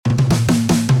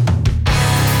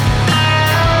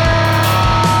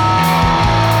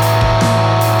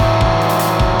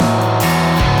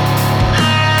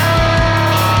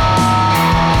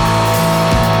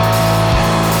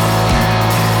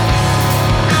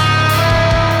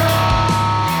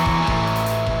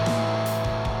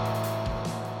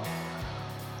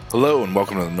Hello and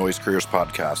welcome to the Noise Careers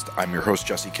Podcast. I'm your host,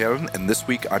 Jesse Cannon, and this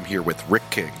week I'm here with Rick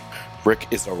King. Rick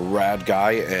is a rad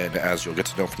guy, and as you'll get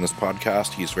to know from this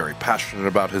podcast, he's very passionate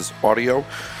about his audio.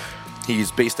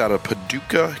 He's based out of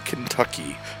Paducah,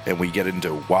 Kentucky, and we get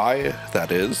into why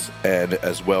that is, and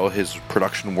as well his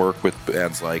production work with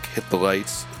bands like Hit the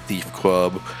Lights, Thief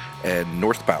Club, and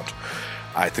Northbound.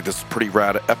 I think this is a pretty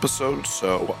rad episode,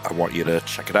 so I want you to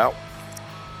check it out.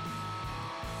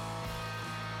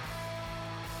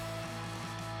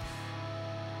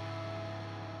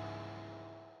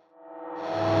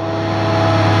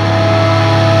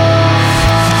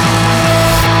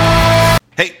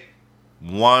 Hey,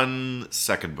 1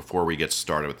 second before we get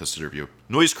started with this interview.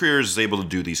 Noise Careers is able to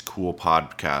do these cool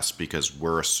podcasts because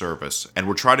we're a service, and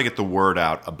we're trying to get the word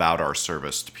out about our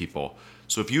service to people.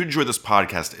 So if you enjoy this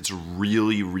podcast, it's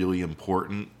really, really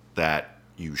important that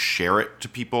you share it to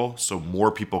people so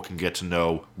more people can get to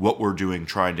know what we're doing,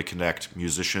 trying to connect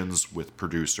musicians with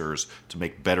producers to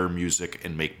make better music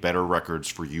and make better records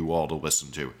for you all to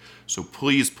listen to. So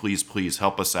please, please, please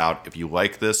help us out. If you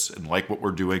like this and like what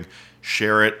we're doing,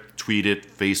 share it, tweet it,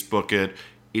 Facebook it,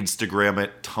 Instagram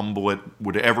it, Tumblr it,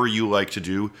 whatever you like to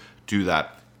do, do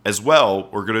that. As well,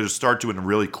 we're going to start doing a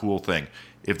really cool thing.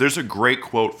 If there's a great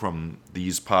quote from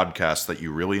these podcasts that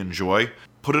you really enjoy,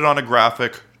 put it on a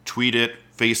graphic, tweet it,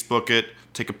 Facebook it,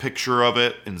 take a picture of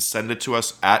it, and send it to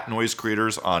us at Noise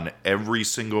Creators on every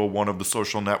single one of the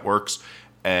social networks.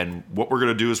 And what we're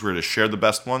going to do is we're going to share the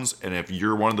best ones. And if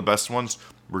you're one of the best ones,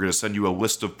 we're going to send you a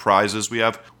list of prizes we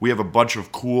have. We have a bunch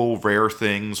of cool, rare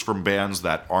things from bands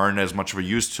that aren't as much of a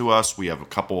use to us. We have a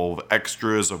couple of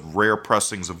extras of rare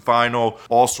pressings of vinyl,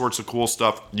 all sorts of cool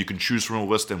stuff. You can choose from a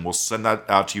list, and we'll send that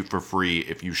out to you for free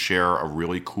if you share a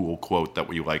really cool quote that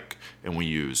we like and we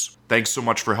use. Thanks so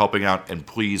much for helping out, and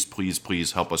please, please,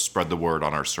 please help us spread the word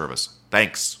on our service.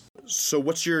 Thanks. So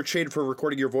what's your shade for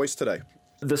recording your voice today?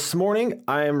 This morning,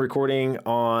 I am recording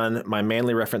on my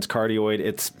Manley Reference Cardioid.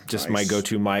 It's just my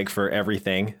go-to mic for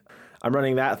everything. I'm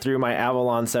running that through my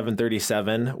Avalon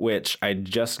 737, which I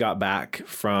just got back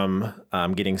from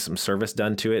getting some service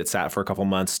done to it. It sat for a couple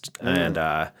months, and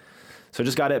so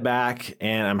just got it back,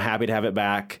 and I'm happy to have it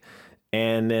back.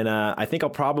 And then I think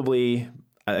I'm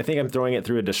throwing it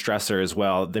through a distressor as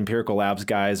well. The Empirical Labs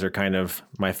guys are kind of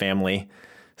my family,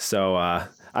 so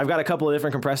I've got a couple of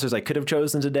different compressors I could have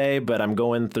chosen today, but I'm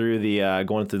going through the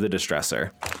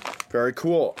distressor. Very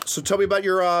cool. So tell me about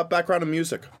your background in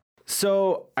music.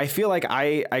 So I feel like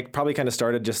I probably kind of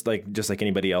started just like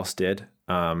anybody else did.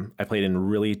 I played in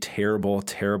really terrible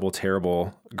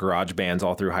garage bands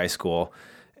all through high school,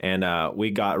 and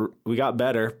we got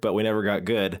better, but we never got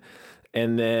good.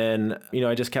 And then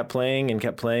I just kept playing,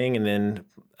 and then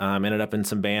ended up in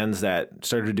some bands that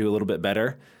started to do a little bit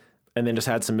better. And then just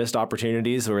had some missed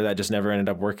opportunities where that just never ended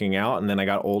up working out. And then I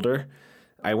got older.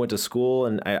 I went to school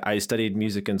and I studied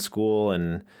music in school,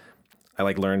 and I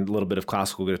learned a little bit of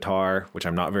classical guitar, which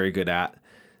I'm not very good at.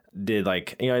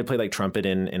 I played trumpet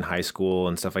in high school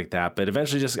and stuff like that. But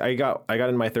eventually I got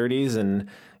in my 30s, and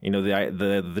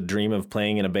the dream of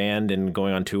playing in a band and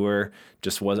going on tour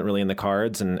just wasn't really in the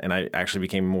cards, and I actually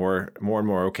became more and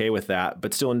more okay with that,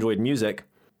 but still enjoyed music.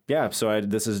 Yeah, so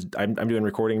I'm doing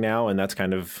recording now, and that's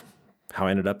kind of how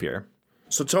I ended up here.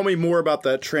 So tell me more about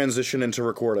that transition into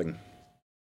recording.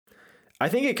 I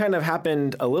think it kind of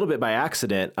happened a little bit by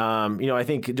accident. I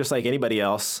think just like anybody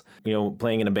else,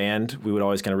 playing in a band, we would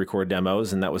always kind of record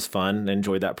demos, and that was fun. I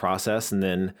enjoyed that process. And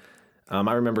then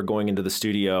I remember going into the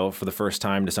studio for the first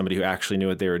time to somebody who actually knew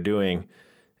what they were doing.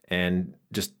 And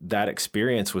just that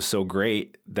experience was so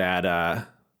great that,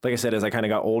 like I said, as I kind of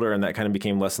got older and that kind of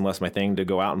became less and less my thing to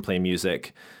go out and play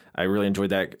music, I really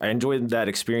enjoyed that. I enjoyed that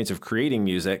experience of creating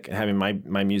music and having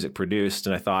my music produced.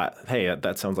 And I thought, hey,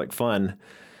 that sounds like fun.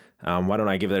 Why don't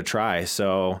I give it a try?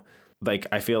 So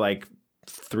I feel like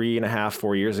 3.5,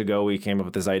 4 years ago, we came up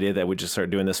with this idea that we just start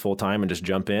doing this full time and just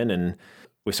jump in. And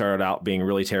we started out being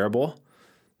really terrible.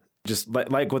 Just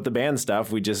like with the band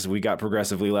stuff, we got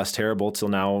progressively less terrible till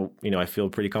now. I feel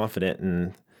pretty confident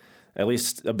in at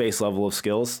least a base level of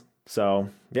skills. So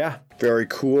yeah. Very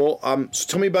cool. So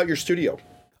tell me about your studio.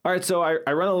 All right, so I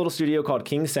run a little studio called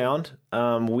King Sound.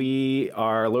 We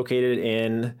are located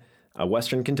in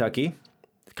Western Kentucky,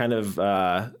 kind of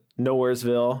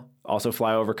Nowheresville, also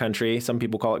flyover country. Some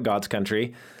people call it God's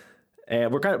country.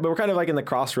 And we're kind of like in the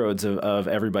crossroads of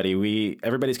everybody.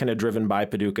 Everybody's kind of driven by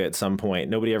Paducah at some point.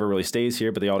 Nobody ever really stays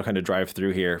here, but they all kind of drive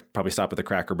through here, probably stop at the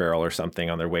Cracker Barrel or something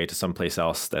on their way to someplace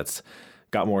else that's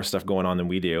got more stuff going on than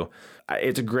we do.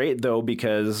 It's great, though,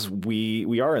 because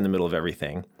we are in the middle of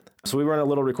everything. So we run a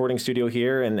little recording studio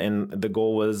here, and the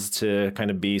goal was to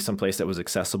kind of be someplace that was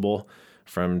accessible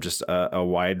from just a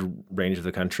wide range of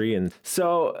the country. And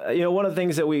so, one of the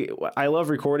things that I love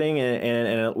recording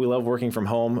and we love working from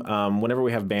home. Whenever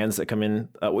we have bands that come in,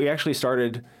 we had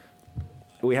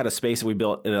a space that we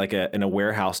built in a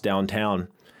warehouse downtown.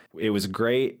 It was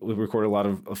great. We recorded a lot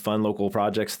of fun local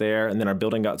projects there, and then our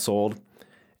building got sold.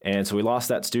 And so we lost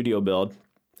that studio build,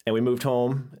 and we moved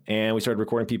home and we started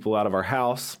recording people out of our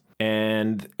house.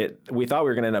 And we thought we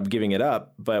were going to end up giving it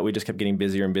up, but we just kept getting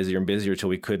busier and busier and busier till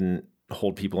we couldn't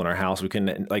hold people in our house. We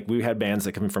couldn't, we had bands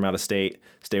that come from out of state,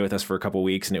 stay with us for a couple of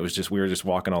weeks, and we were just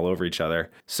walking all over each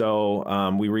other.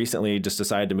 So we recently just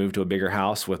decided to move to a bigger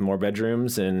house with more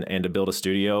bedrooms and to build a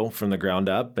studio from the ground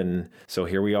up. And so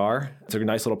here we are. It's a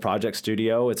nice little project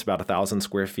studio. It's about 1,000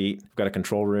 square feet. We've got a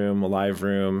control room, a live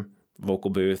room, vocal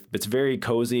booth. It's very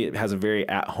cozy. It has a very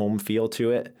at-home feel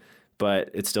to it,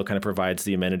 but it still kind of provides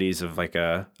the amenities of like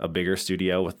a bigger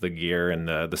studio with the gear and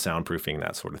the soundproofing,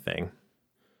 that sort of thing.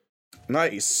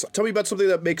 Nice. Tell me about something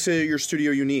that makes your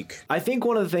studio unique. I think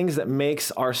one of the things that makes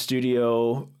our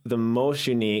studio the most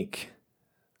unique,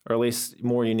 or at least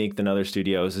more unique than other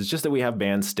studios, is just that we have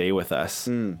bands stay with us.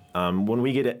 When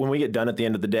we get done at the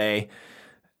end of the day,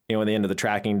 at the end of the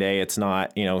tracking day, it's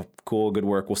not, cool, good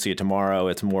work, we'll see you tomorrow.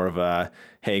 It's more of a,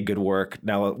 hey, good work,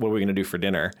 now what are we going to do for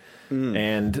dinner?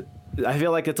 And I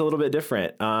feel like it's a little bit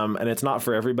different, and it's not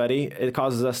for everybody. It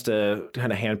causes us to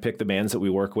kind of handpick the bands that we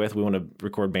work with. We want to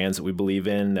record bands that we believe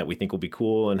in, that we think will be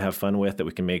cool and have fun with, that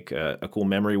we can make a cool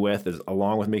memory with,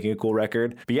 along with making a cool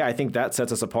record. But yeah, I think that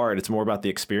sets us apart. It's more about the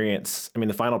experience. I mean,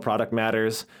 the final product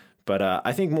matters, but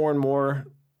I think more and more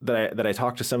that I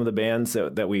talk to some of the bands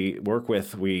that we work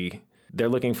with, they're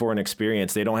looking for an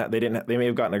experience. They may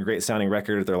have gotten a great sounding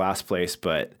record at their last place,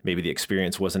 but maybe the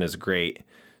experience wasn't as great.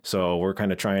 So we're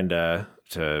kind of trying to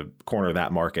corner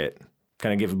that market,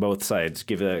 kind of give both sides,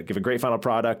 give a great final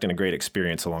product and a great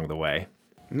experience along the way.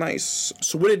 Nice.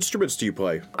 So what instruments do you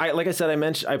play? Like I said,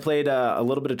 I played a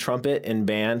little bit of trumpet in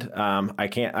band. I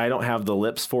don't have the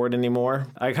lips for it anymore.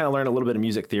 I kind of learned a little bit of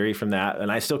music theory from that,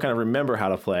 and I still kind of remember how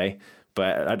to play,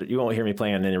 but you won't hear me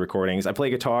playing on any recordings. I play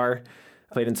guitar.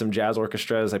 I played in some jazz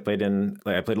orchestras. I played a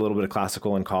little bit of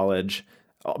classical in college,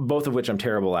 both of which I'm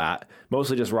terrible at.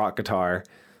 Mostly just rock guitar.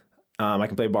 I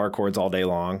can play bar chords all day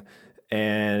long.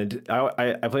 And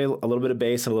I play a little bit of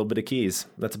bass and a little bit of keys.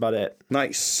 That's about it.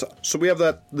 Nice. So we have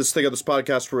this thing on this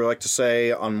podcast where we like to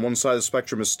say on one side of the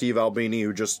spectrum is Steve Albini,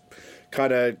 who just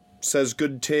kind of says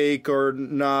good take or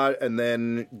not, and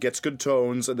then gets good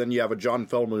tones. And then you have a John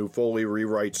Feldman who fully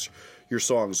rewrites your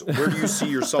songs. Where do you see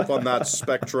yourself on that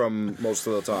spectrum most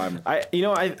of the time?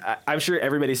 I'm sure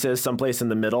everybody says someplace in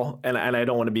the middle, and I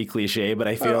don't want to be cliche, but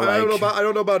I feel I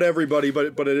don't know about everybody, but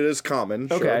it is common.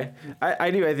 Okay, sure. I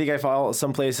do. I think I fall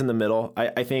someplace in the middle.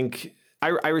 I think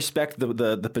I respect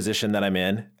the position that I'm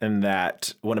in, and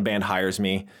that when a band hires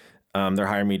me, they're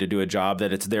hiring me to do a job,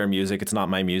 that it's their music, it's not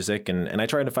my music. And I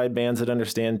try to find bands that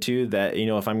understand too that,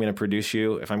 if I'm going to produce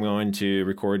you, if I'm going to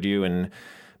record you, and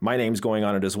my name's going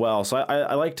on it as well. So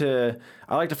I like to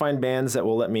find bands that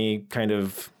will let me kind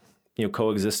of,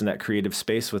 coexist in that creative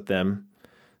space with them,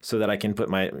 so that I can put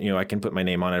my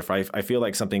name on it. If I feel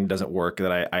like something doesn't work,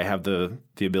 that I have the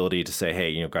ability to say,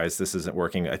 hey, guys, this isn't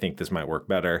working. I think this might work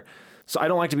better. So I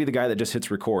don't like to be the guy that just hits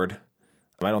record.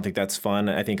 I don't think that's fun.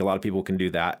 I think a lot of people can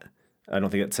do that. I don't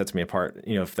think it sets me apart,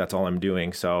 if that's all I'm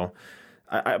doing. So,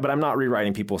 but I'm not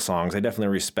rewriting people's songs. I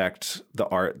definitely respect the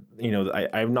art.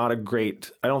 I'm not I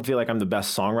don't feel like I'm the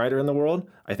best songwriter in the world.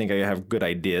 I think I have good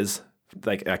ideas.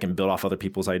 Like I can build off other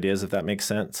people's ideas, if that makes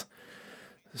sense.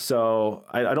 So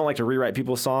I don't like to rewrite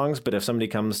people's songs, but if somebody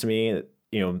comes to me,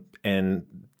 and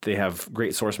they have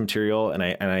great source material, and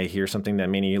I hear something that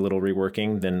may need a little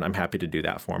reworking, then I'm happy to do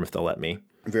that for them if they'll let me.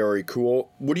 Very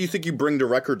cool. What do you think you bring to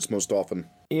records most often?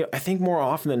 I think more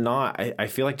often than not, I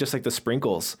feel like just like the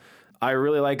sprinkles. I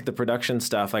really like the production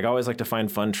stuff. Like I always like to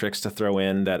find fun tricks to throw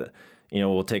in that,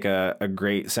 will take a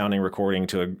great sounding recording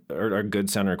or a good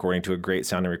sounding recording to a great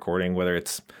sounding recording, whether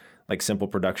it's like simple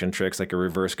production tricks like a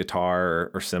reverse guitar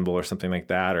or cymbal or something like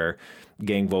that, or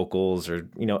gang vocals, or,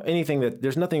 anything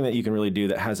there's nothing that you can really do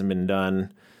that hasn't been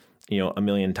done, a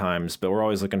million times, but we're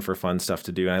always looking for fun stuff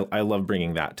to do. And I love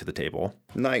bringing that to the table.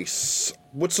 Nice.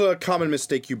 What's a common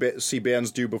mistake you see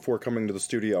bands do before coming to the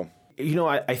studio?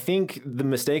 I think the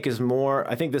mistake is more,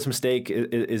 I think this mistake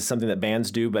is something that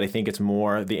bands do, but I think it's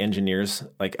more the engineers,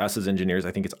 like us as engineers.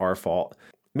 I think it's our fault.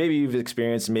 Maybe you've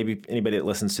experienced, maybe anybody that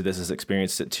listens to this has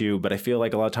experienced it too, but I feel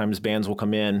like a lot of times bands will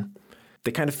come in,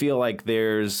 they kind of feel like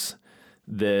there's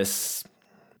this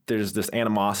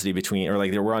animosity between, or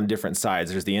like we're on different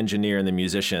sides. There's the engineer and the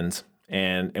musicians,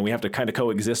 and we have to kind of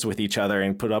coexist with each other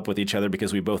and put up with each other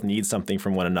because we both need something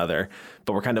from one another.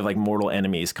 But we're kind of like mortal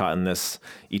enemies caught in this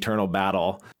eternal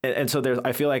battle. And so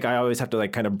I feel like I always have to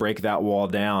like kind of break that wall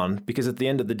down, because at the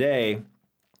end of the day,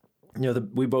 you know,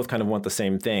 we both kind of want the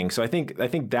same thing. So I think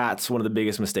that's one of the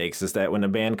biggest mistakes, is that when a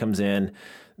band comes in,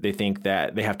 they think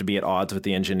that they have to be at odds with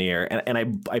the engineer. And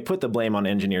I put the blame on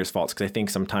engineers' faults, because I think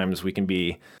sometimes we can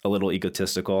be a little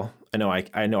egotistical. I know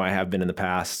I have been in the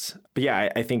past. But yeah,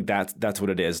 I think that's what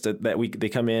it is. That they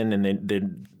come in and they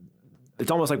it's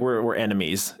almost like we're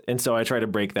enemies. And so I try to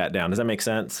break that down. Does that make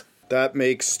sense? That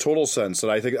makes total sense, and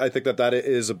I think that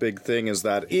is a big thing. Is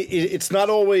that it's not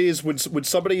always when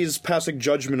somebody is passing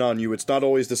judgment on you, it's not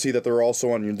always to see that they're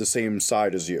also on the same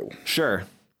side as you. Sure,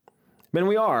 but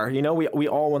we are. You know, we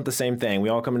all want the same thing. We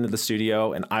all come into the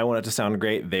studio, and I want it to sound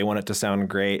great. They want it to sound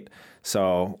great.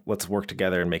 So let's work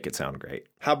together and make it sound great.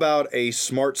 How about a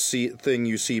smart thing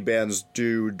you see bands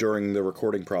do during the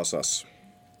recording process?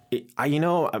 You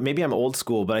know, maybe I'm old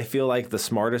school, but I feel like the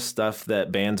smartest stuff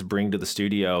that bands bring to the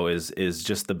studio is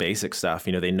just the basic stuff.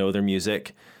 You know, they know their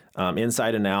music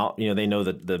inside and out. You know, they know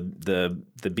the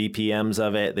BPMs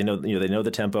of it. They know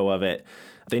the tempo of it.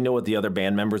 They know what the other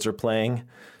band members are playing.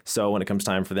 So when it comes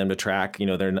time for them to track, you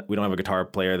know, we don't have a guitar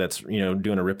player that's, you know,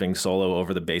 doing a ripping solo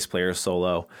over the bass player's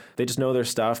solo. They just know their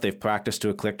stuff. They've practiced to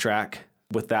a click track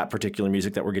with that particular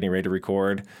music that we're getting ready to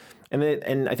record.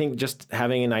 And I think just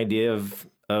having an idea of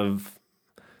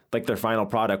like their final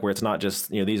product, where it's not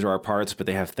just, you know, these are our parts, but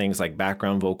they have things like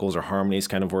background vocals or harmonies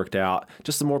kind of worked out.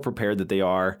 Just the more prepared that they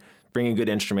are, bringing good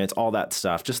instruments, all that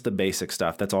stuff, just the basic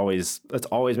stuff. That's always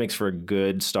makes for a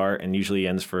good start, and usually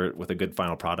ends with a good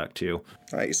final product too.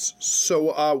 Nice.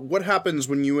 So what happens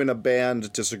when you and a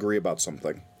band disagree about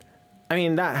something? I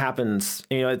mean, that happens,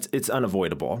 you know, it's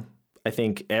unavoidable. I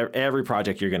think every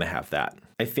project you're going to have that.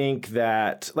 I think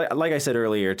that, like I said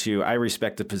earlier too, I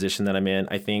respect the position that I'm in.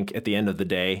 I think at the end of the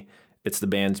day, it's the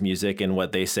band's music, and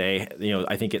what they say, you know,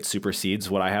 I think it supersedes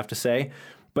what I have to say.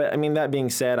 But I mean, that being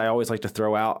said, I always like to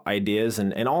throw out ideas,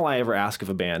 and all I ever ask of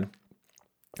a band,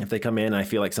 if they come in and I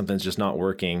feel like something's just not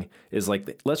working, is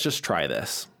like, let's just try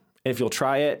this. And if you'll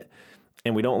try it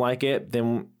and we don't like it,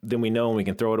 then we know, and we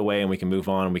can throw it away and we can move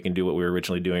on and we can do what we were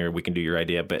originally doing, or we can do your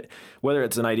idea. But whether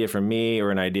it's an idea from me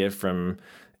or an idea from,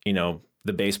 you know,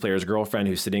 the bass player's girlfriend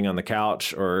who's sitting on the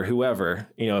couch, or whoever,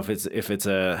 you know, if it's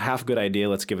a half good idea,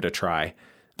 let's give it a try.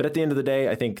 But at the end of the day,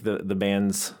 I think the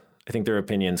bands, I think their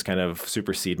opinions kind of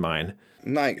supersede mine.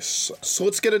 Nice. So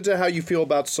let's get into how you feel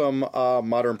about some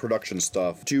modern production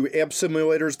stuff. Do amp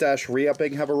simulators -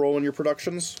 reamping have a role in your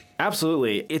productions?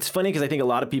 Absolutely. It's funny because I think a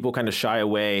lot of people kind of shy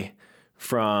away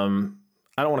from,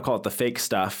 I don't want to call it the fake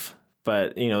stuff,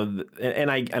 but, you know, and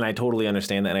I totally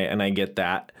understand that, and I get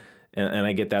that. And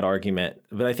I get that argument,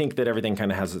 but I think that everything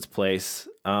kind of has its place.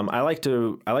 I like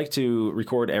to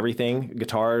record everything: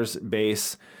 guitars,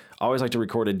 bass. I always like to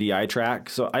record a DI track,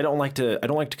 so I don't like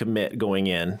to commit going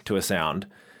in to a sound.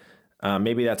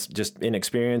 Maybe that's just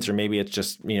inexperience, or maybe it's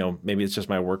just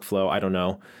my workflow. I don't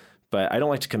know, but I don't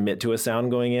like to commit to a sound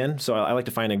going in. So I like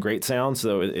to find a great sound,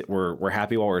 so we're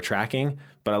happy while we're tracking.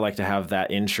 But I like to have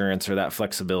that insurance or that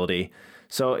flexibility.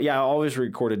 So yeah, I always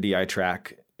record a DI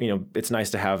track. You know, it's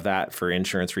nice to have that for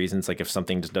insurance reasons, like if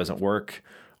something just doesn't work,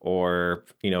 or,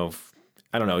 you know,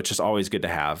 I don't know, it's just always good to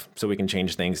have, so we can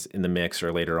change things in the mix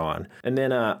or later on. And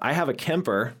then I have a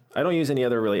Kemper. I don't use any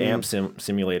other really amp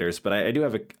simulators, but I do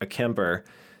have a Kemper,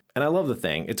 and I love the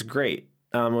thing. It's great.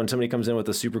 When somebody comes in with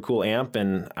a super cool amp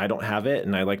and I don't have it,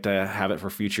 and I like to have it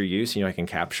for future use, you know, I can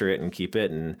capture it and keep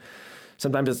it. And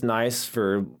sometimes it's nice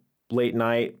for late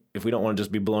night. If we don't want to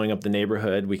just be blowing up the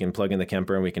neighborhood, we can plug in the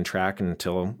Kemper and we can track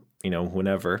until, you know,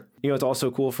 whenever. You know, it's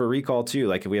also cool for recall too.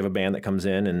 Like if we have a band that comes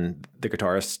in and the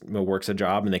guitarist works a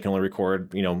job and they can only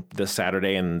record, you know, this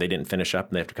Saturday, and they didn't finish up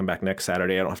and they have to come back next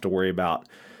Saturday, I don't have to worry about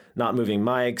not moving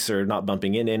mics or not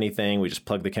bumping into anything. We just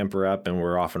plug the Kemper up and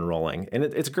we're off and rolling. And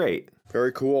it's great.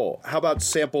 Very cool. How about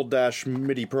sample -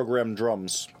 MIDI programmed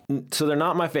drums? So they're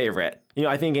not my favorite. You know,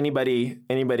 I think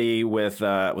anybody with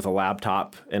a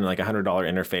laptop and like $100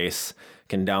 interface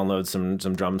can download some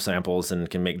drum samples and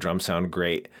can make drums sound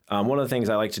great. One of the things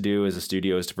I like to do as a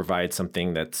studio is to provide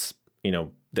something that's, you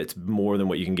know, that's more than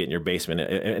what you can get in your basement.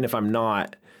 And if I'm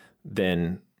not,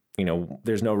 then, you know,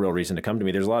 there's no real reason to come to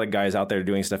me. There's a lot of guys out there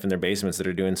doing stuff in their basements that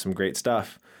are doing some great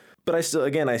stuff. But I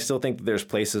still think that there's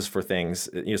places for things.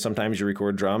 You know, sometimes you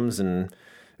record drums and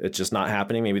it's just not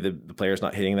happening. Maybe the player's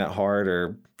not hitting that hard,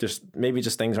 or maybe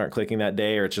things aren't clicking that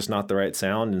day, or it's just not the right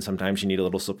sound. And sometimes you need a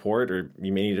little support, or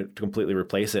you may need to completely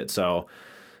replace it. So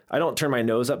I don't turn my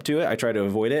nose up to it. I try to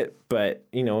avoid it. But,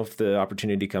 if the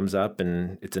opportunity comes up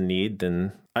and it's a need,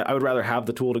 then I would rather have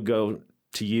the tool to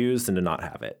use than to not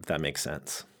have it, if that makes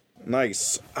sense.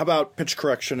 Nice. How about pitch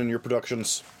correction in your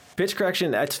productions? Pitch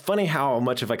correction, it's funny how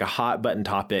much of like a hot button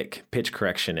topic pitch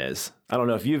correction is. I don't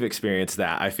know if you've experienced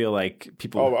that. I feel like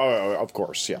people... Oh, of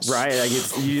course, yes. Right? Like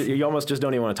you almost just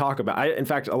don't even want to talk about it. In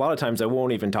fact, a lot of times I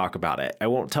won't even talk about it. I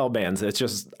won't tell bands. I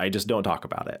just don't talk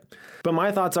about it. But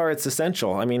my thoughts are it's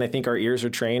essential. I mean, I think our ears are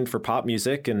trained for pop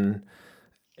music, and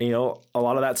a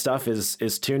lot of that stuff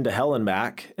is tuned to hell and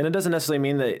back. And it doesn't necessarily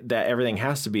mean that everything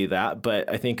has to be that,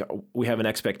 but I think we have an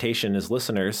expectation as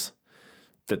listeners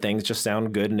that things just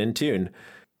sound good and in tune.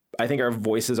 I think our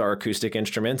voices are acoustic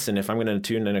instruments, and if I'm going to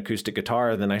tune an acoustic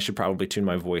guitar, then I should probably tune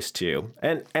my voice too.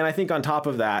 And I think on top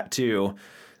of that too,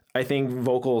 I think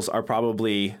vocals are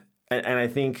probably, and I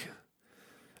think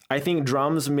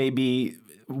drums may be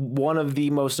one of the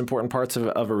most important parts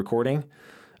of a recording.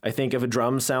 I think if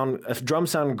drums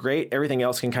sound great, everything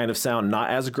else can kind of sound not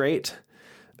as great.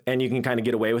 And you can kind of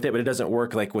get away with it, but it doesn't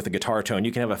work like with a guitar tone.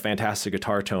 You can have a fantastic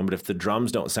guitar tone, but if the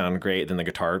drums don't sound great, then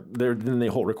then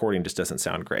the whole recording just doesn't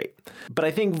sound great. But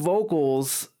I think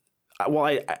vocals,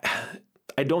 well,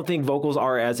 I don't think vocals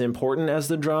are as important as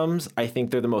the drums. I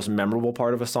think they're the most memorable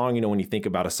part of a song. When you think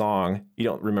about a song, you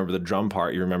don't remember the drum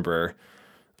part. You remember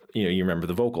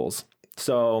the vocals.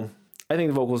 So I think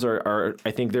the vocals are I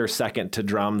think they're second to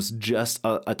drums just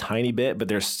a tiny bit, but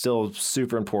they're still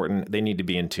super important. They need to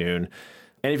be in tune.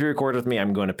 And if you record with me,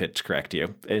 I'm going to pitch correct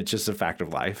you. It's just a fact of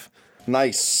life.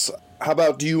 Nice. How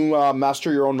about, do you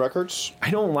master your own records? I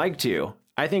don't like to.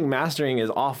 I think mastering is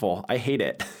awful. I hate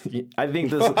it. I think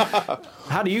this...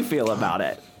 How do you feel about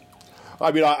it?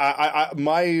 I mean,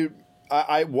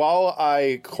 while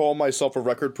I call myself a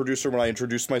record producer when I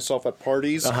introduce myself at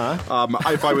parties, if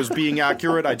I was being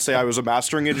accurate, I'd say I was a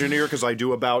mastering engineer, because I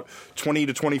do about 20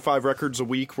 to 25 records a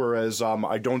week, whereas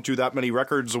I don't do that many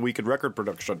records a week in record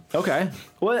production. Okay.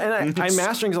 Well, and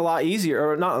mastering's a lot easier,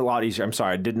 or not a lot easier. I'm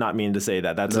sorry, I did not mean to say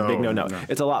that. That's a big no.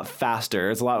 It's a lot faster.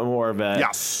 It's a lot more of a...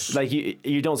 Yes. Like,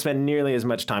 you don't spend nearly as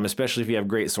much time, especially if you have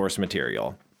great source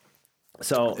material.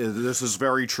 So this is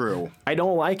very true. I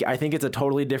don't like it. I think it's a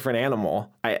totally different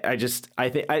animal. I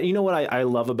think you know what I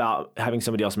love about having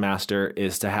somebody else master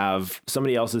is to have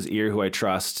somebody else's ear who I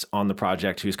trust on the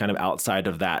project, who's kind of outside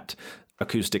of that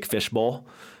acoustic fishbowl,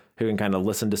 who can kind of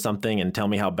listen to something and tell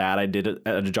me how bad I did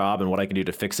at a job and what I can do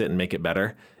to fix it and make it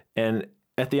better. And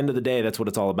at the end of the day, that's what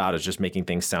it's all about, is just making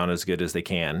things sound as good as they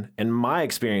can. And my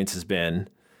experience has been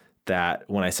that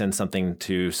when I send something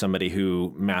to somebody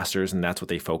who masters and that's what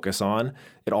they focus on,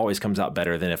 it always comes out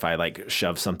better than if I like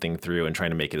shove something through and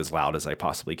trying to make it as loud as I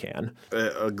possibly can.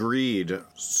 Agreed.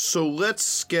 So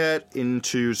let's get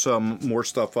into some more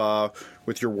stuff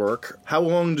with your work. How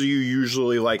long do you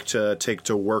usually like to take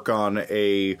to work on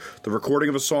the recording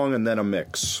of a song and then a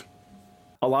mix?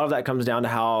 A lot of that comes down to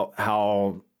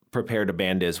how prepared a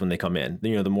band is when they come in.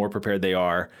 The more prepared they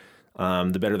are,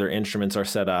 the better their instruments are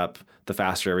set up, the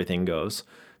faster everything goes.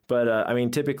 But I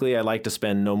mean, typically I like to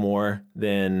spend no more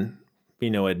than,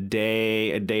 a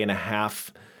day and a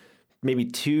half, maybe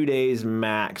 2 days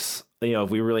max.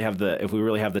 If we really have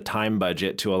the time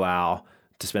budget to allow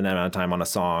to spend that amount of time on a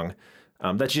song.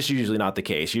 That's just usually not the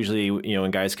case. Usually, when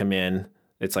guys come in,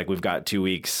 it's like we've got 2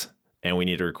 weeks and we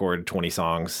need to record 20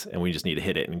 songs and we just need to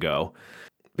hit it and go.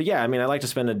 But yeah, I mean, I like to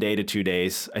spend a day to 2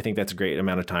 days. I think that's a great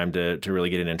amount of time to really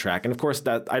get it in track. And of course,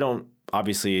 that I don't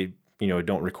obviously,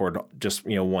 don't record just,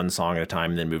 one song at a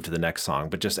time and then move to the next song.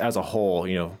 But just as a whole,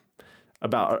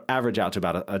 about average out to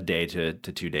about a day to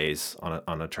 2 days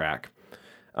on a track.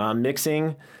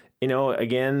 Mixing,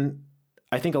 again,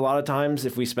 I think a lot of times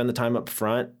if we spend the time up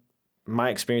front, my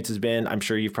experience has been, I'm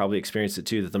sure you've probably experienced it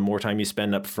too, that the more time you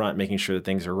spend up front making sure that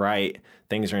things are right,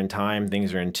 things are in time,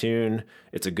 things are in tune,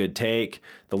 it's a good take,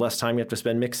 the less time you have to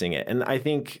spend mixing it. And I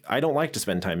think I don't like to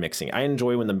spend time mixing. I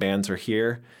enjoy when the bands are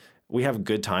here. We have a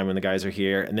good time when the guys are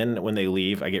here. And then when they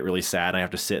leave, I get really sad. I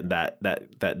have to sit at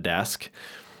that desk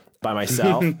by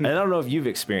myself. And I don't know if you've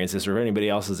experienced this or if anybody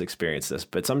else has experienced this,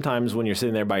 but sometimes when you're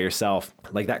sitting there by yourself,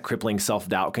 like that crippling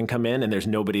self-doubt can come in and there's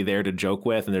nobody there to joke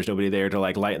with and there's nobody there to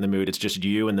like lighten the mood. It's just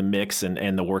you and the mix and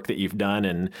the work that you've done,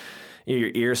 and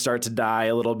your ears start to die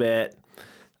a little bit.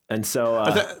 And so,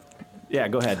 yeah,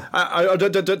 go ahead. I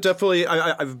definitely.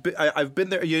 I've been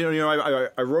there.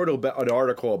 I wrote an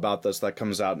article about this that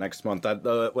comes out next month. That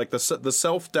the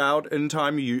self doubt in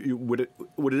time. What it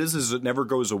is it never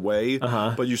goes away.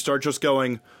 But you start just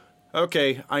going,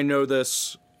 okay, I know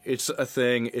this. It's a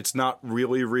thing. It's not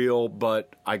really real,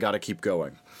 but I got to keep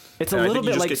going. It's a little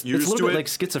bit like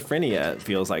schizophrenia. It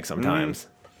feels like sometimes.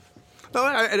 No,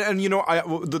 and you know,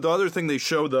 the other thing they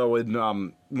show though in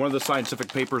one of the scientific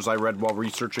papers I read while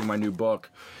researching my new book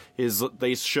is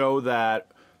they show that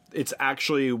it's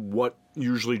actually what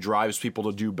usually drives people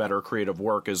to do better creative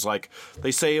work is like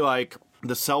they say like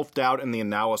the self-doubt and the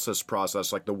analysis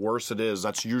process, like the worse it is,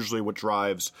 that's usually what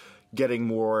drives getting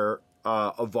more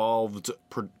evolved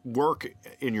work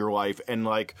in your life. And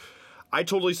like I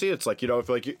totally see it. It's like, you know, if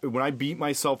like when I beat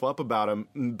myself up about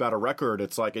a record,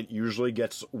 it's like it usually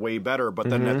gets way better. But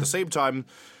then at the same time,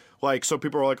 like, so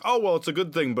people are like, oh, well, it's a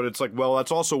good thing. But it's like, well,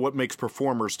 that's also what makes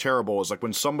performers terrible. Is like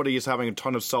when somebody is having a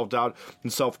ton of self-doubt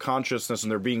and self-consciousness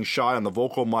and they're being shy on the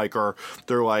vocal mic or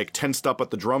they're like tensed up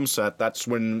at the drum set, that's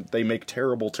when they make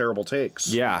terrible, terrible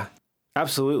takes. Yeah.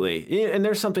 Absolutely. And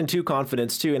there's something to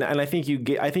confidence too. And I think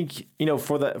you know,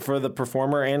 for the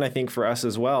performer and I think for us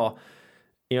as well,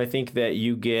 you know, I think that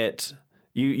you get,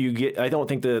 I don't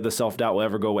think the self-doubt will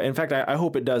ever go away. In fact, I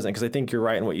hope it doesn't, because I think you're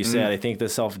right in what you said. I think the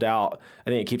self-doubt, I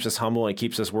think it keeps us humble and it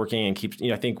keeps us working and keeps, you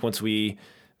know, I think once we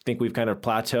think we've kind of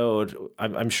plateaued,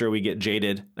 I'm sure we get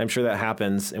jaded. I'm sure that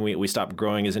happens and we stop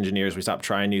growing as engineers. We stop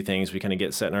trying new things. We kind of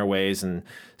get set in our ways and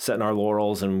set in our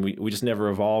laurels, and we just never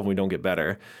evolve and we don't get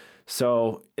better.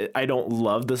 So I don't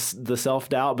love the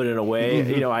self-doubt, but in a way,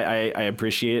 you know, I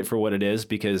appreciate it for what it is,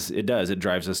 because it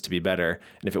drives us to be better.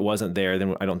 And if it wasn't there,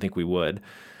 then I don't think we would.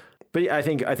 But I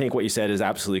think what you said is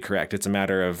absolutely correct. It's a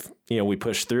matter of, you know, we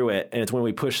push through it. And it's when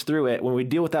we push through it, when we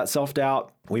deal with that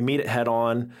self-doubt, we meet it head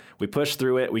on, we push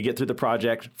through it, we get through the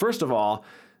project. First of all,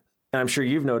 and I'm sure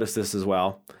you've noticed this as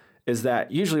well, is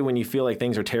that usually when you feel like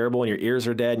things are terrible and your ears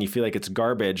are dead and you feel like it's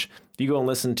garbage, you go and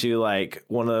listen to like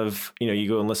you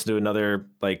go and listen to another,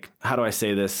 like, how do I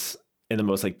say this in the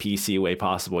most like PC way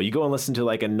possible? You go and listen to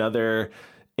like another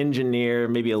engineer,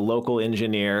 maybe a local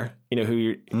engineer, you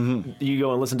know, you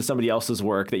go and listen to somebody else's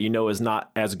work that you know is not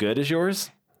as good as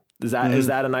yours. Is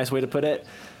that a nice way to put it?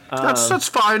 That's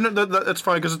fine. That's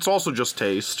fine, because it's also just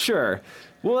taste. Sure.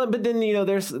 Well, but then, you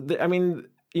know,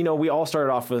 you know, we all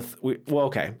started off with,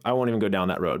 okay, I won't even go down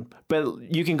that road,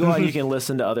 but you can go out, you can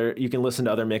listen to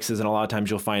other mixes. And a lot of times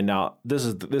you'll find out this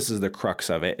is the crux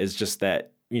of it, is just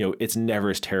that, you know, it's never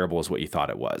as terrible as what you thought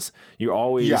it was. You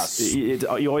always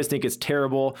think it's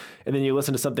terrible. And then you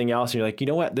listen to something else and you're like, you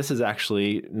know what, this is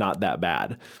actually not that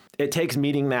bad. It takes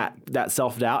meeting that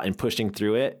self-doubt and pushing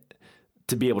through it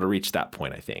to be able to reach that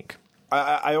point, I think.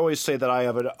 I always say that I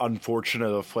have an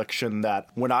unfortunate affliction that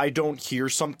when I don't hear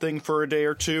something for a day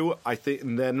or two, I think,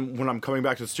 and then when I'm coming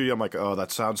back to the studio, I'm like, oh, that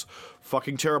sounds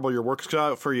fucking terrible. Your work's cut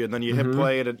out for you. And then you hit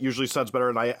play and it usually sounds better.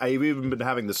 And I've even been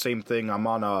having the same thing. I'm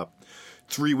on a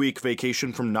 3-week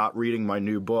vacation from not reading my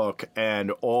new book,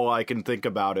 and all I can think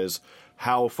about is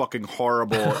how fucking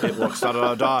horrible it looks,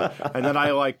 And then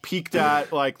I like peeked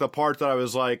at like the part that I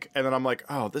was like, and then I'm like,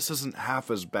 oh, this isn't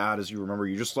half as bad as you remember.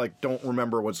 You just like don't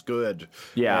remember what's good.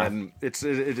 Yeah. And it's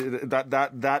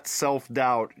that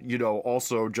self-doubt, you know,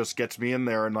 also just gets me in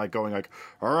there and like going like,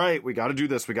 all right, we got to do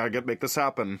this. We got to make this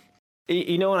happen.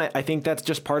 You know, and I think that's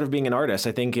just part of being an artist.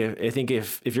 I think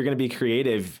if you're going to be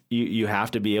creative, you have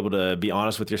to be able to be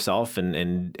honest with yourself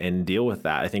and deal with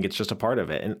that. I think it's just a part of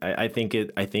it. And I think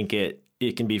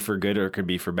it can be for good or it could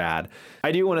be for bad.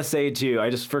 I do want to say too,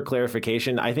 just for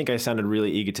clarification, I think I sounded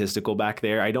really egotistical back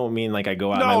there. I don't mean like I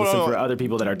go out and I listen for other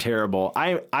people that are terrible.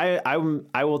 I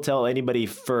will tell anybody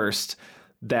first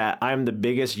that I'm the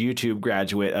biggest YouTube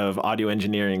graduate of audio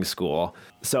engineering school.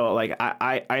 So like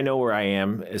I know where I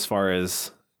am as far as,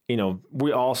 you know,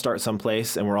 we all start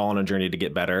someplace and we're all on a journey to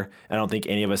get better. I don't think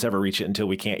any of us ever reach it until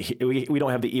we can't, we don't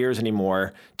have the ears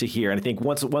anymore to hear. And I think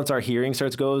once our hearing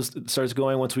starts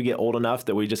going, once we get old enough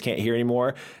that we just can't hear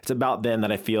anymore, it's about then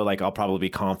that I feel like I'll probably be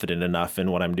confident enough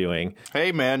in what I'm doing.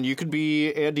 Hey man, you could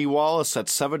be Andy Wallace at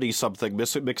 70 something,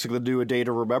 mixing the new A Day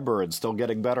to Remember and still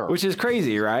getting better. Which is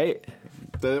crazy, right?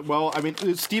 Well, I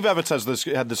mean, Steve Evans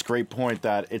had this great point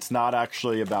that it's not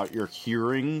actually about your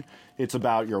hearing, it's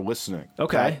about your listening.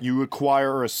 Okay. That you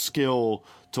acquire a skill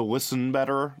to listen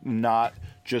better, not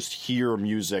just hear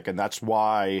music, and that's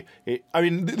why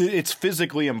it's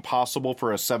physically impossible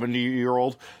for a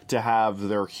 70-year-old to have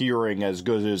their hearing as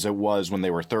good as it was when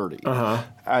they were 30.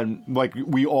 And like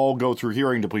we all go through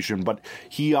hearing depletion, but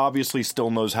he obviously still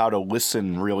knows how to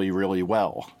listen really, really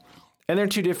well. And they're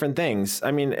two different things.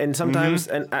 I mean, and sometimes,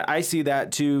 and I see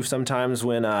that too sometimes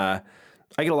when I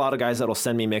get a lot of guys that'll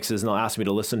send me mixes and they'll ask me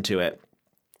to listen to it.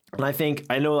 And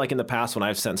I know like in the past when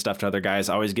I've sent stuff to other guys,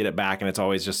 I always get it back and it's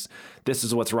always just, this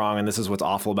is what's wrong and this is what's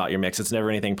awful about your mix. It's never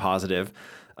anything positive.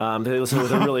 They listen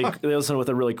with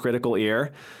a really critical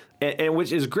ear. And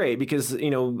which is great because, you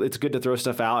know, it's good to throw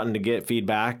stuff out and to get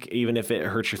feedback, even if it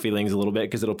hurts your feelings a little bit,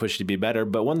 because it'll push you to be better.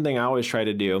 But one thing I always try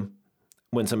to do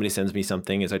when somebody sends me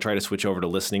something is I try to switch over to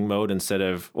listening mode instead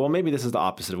of, well, maybe this is the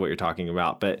opposite of what you're talking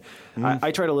about, but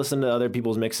I try to listen to other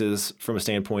people's mixes from a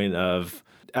standpoint of,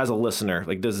 as a listener,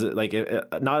 like does it like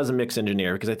not as a mix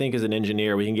engineer, because I think as an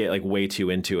engineer we can get like way too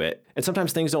into it, and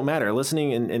sometimes things don't matter.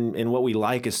 Listening and what we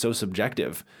like is so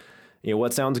subjective. You know,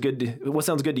 what sounds good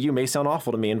to you may sound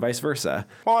awful to me, and vice versa.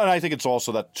 Well, and I think it's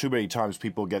also that too many times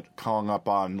people get hung up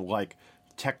on like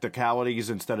technicalities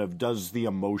instead of does the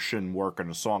emotion work in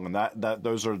a song, and that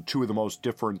those are two of the most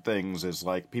different things. Is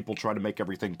like people try to make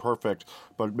everything perfect,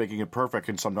 but making it perfect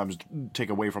can sometimes take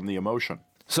away from the emotion.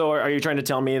 So are you trying to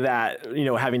tell me that, you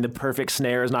know, having the perfect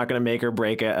snare is not going to make or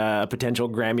break a potential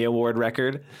Grammy Award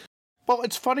record? Well,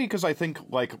 it's funny because I think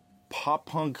like pop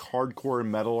punk, hardcore, and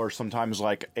metal are sometimes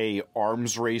like a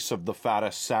arms race of the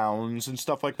fattest sounds and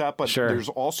stuff like that. But Sure. There's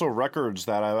also records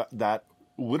that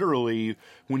literally,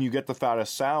 when you get the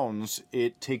fattest sounds,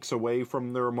 it takes away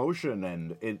from their emotion,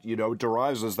 and it, you know,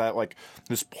 derives as that like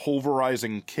this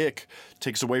pulverizing kick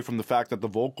takes away from the fact that the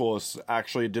vocalist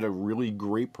actually did a really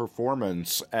great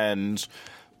performance, and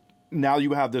now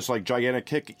you have this like gigantic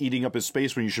kick eating up his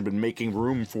space when you should have been making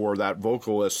room for that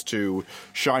vocalist to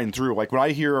shine through. Like when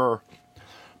I hear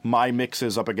my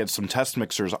mixes up against some test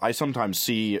mixers, I sometimes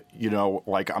see, you know,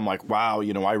 like I'm like, wow,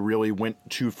 you know, I really went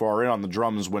too far in on the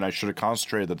drums when I should have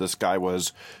concentrated that this guy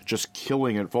was just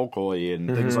killing it vocally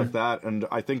and things like that. And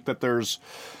I think that there's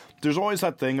always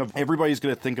that thing of everybody's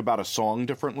going to think about a song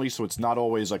differently, so it's not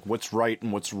always like what's right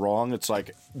and what's wrong. It's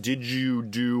like, did you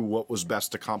do what was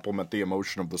best to complement the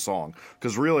emotion of the song?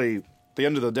 Because really, at the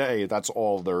end of the day, that's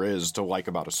all there is to like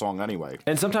about a song anyway.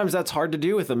 And sometimes that's hard to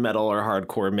do with a metal or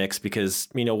hardcore mix because,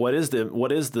 you know, what is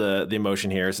the emotion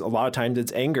here? A lot of times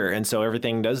it's anger, and so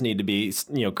everything does need to be,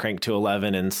 you know, cranked to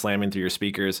 11 and slamming through your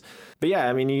speakers. But yeah,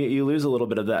 I mean, you lose a little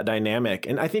bit of that dynamic,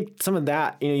 and I think some of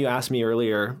that, you know, you asked me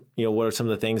earlier, you know, what are some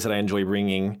of the things that I enjoy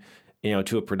bringing, you know,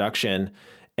 to a production,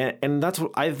 and that's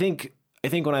what I think. I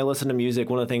think when I listen to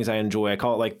music, one of the things I enjoy, I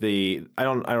call it like I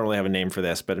don't really have a name for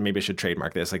this, but maybe I should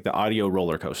trademark this, like the audio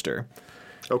roller coaster.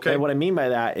 Okay. And what I mean by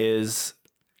that is,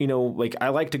 you know, like I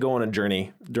like to go on a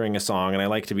journey during a song, and I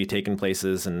like to be taken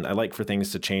places, and I like for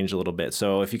things to change a little bit.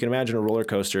 So if you can imagine a roller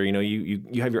coaster, you know,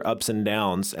 you have your ups and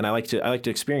downs, and I like to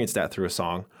experience that through a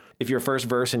song. If your first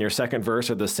verse and your second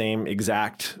verse are the same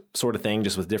exact sort of thing,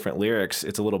 just with different lyrics,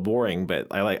 it's a little boring. But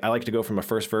I like to go from a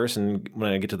first verse, and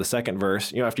when I get to the second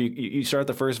verse, you know, after you start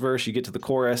the first verse, you get to the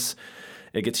chorus,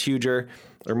 it gets huger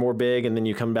or more big, and then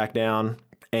you come back down,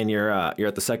 and you're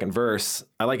at the second verse.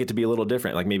 I like it to be a little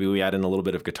different. Like maybe we add in a little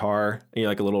bit of guitar, you know,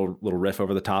 like a little riff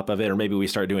over the top of it, or maybe we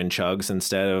start doing chugs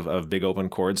instead of big open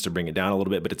chords to bring it down a little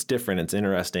bit. But it's different, it's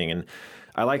interesting, and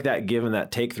I like that give and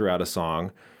that take throughout a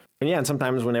song. And yeah, and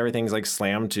sometimes when everything's like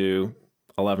slammed to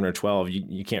 11 or 12,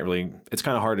 you can't really, it's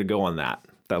kind of hard to go on that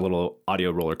little audio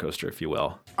roller coaster, if you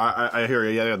will. I hear you.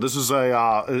 Yeah. This is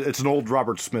it's an old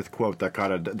Robert Smith quote that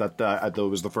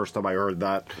was the first time I heard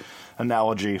that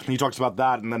analogy. He talks about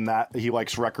that, and then that he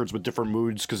likes records with different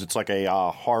moods because it's like a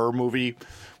horror movie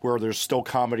where there's still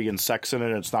comedy and sex in it,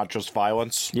 and it's not just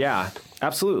violence. Yeah,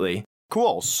 absolutely.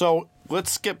 Cool. So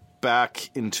let's get back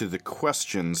into the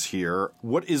questions here.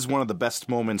 What is one of the best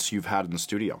moments you've had in the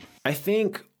studio? I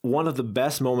think one of the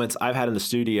best moments I've had in the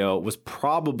studio was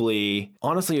probably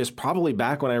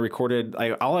back when I recorded,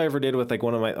 like all I ever did with like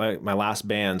one of my last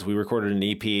bands. We recorded an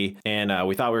EP, and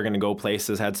we thought we were going to go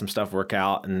places, had some stuff work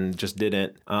out, and just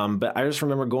didn't. But I just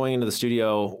remember going into the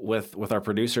studio with our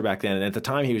producer back then, and at the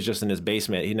time he was just in his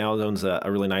basement. He now owns a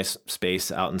really nice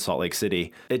space out in Salt Lake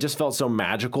City. It just felt so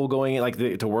magical going in, like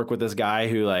to work with this guy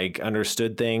who like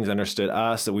understood things, understood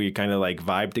us, that we kind of like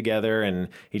vibed together, and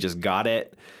he just got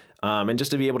it. And just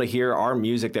to be able to hear our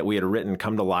music that we had written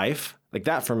come to life, like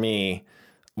that for me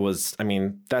was, I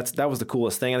mean, that was the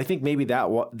coolest thing. And I think maybe that,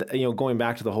 you know, going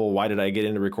back to the whole, why did I get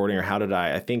into recording, or how did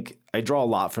I think I draw a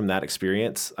lot from that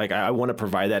experience. Like I want to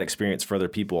provide that experience for other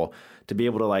people, to be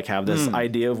able to like have this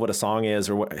idea of what a song is,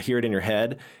 or hear it in your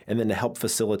head, and then to help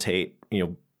facilitate, you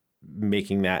know,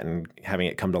 making that and having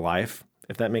it come to life,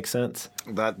 if that makes sense.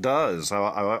 That does. I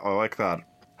like that.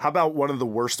 How about one of the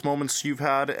worst moments you've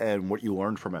had and what you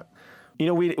learned from it? You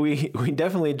know, we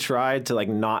definitely tried to like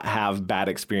not have bad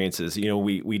experiences. You know,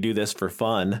 we do this for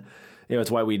fun. You know, it's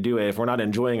why we do it. If we're not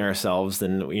enjoying ourselves,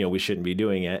 then, you know, we shouldn't be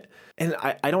doing it. And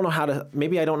I don't know how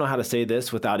to say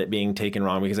this without it being taken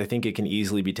wrong, because I think it can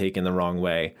easily be taken the wrong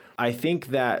way. I think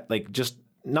that like just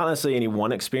not necessarily any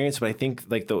one experience, but I think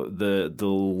like the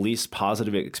least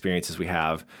positive experiences we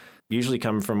have usually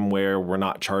come from where we're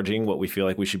not charging what we feel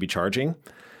like we should be charging.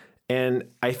 And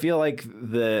I feel like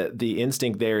the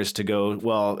instinct there is to go,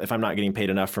 well, if I'm not getting paid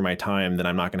enough for my time, then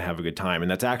I'm not going to have a good time.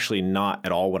 And that's actually not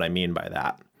at all what I mean by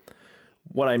that.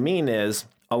 What I mean is,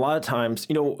 a lot of times,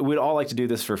 we'd all like to do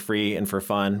this for free and for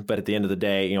fun, but at the end of the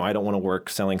day, I don't want to work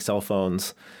selling cell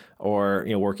phones or,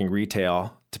 working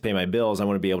retail to pay my bills. I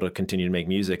want to be able to continue to make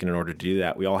music. And in order to do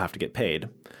that, we all have to get paid.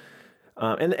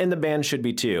 And the band should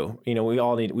be too.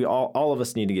 All of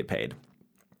us need to get paid.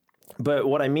 But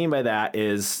what I mean by that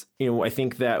is, I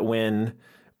think that when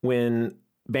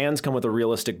bands come with a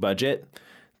realistic budget,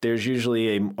 there's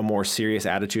usually a more serious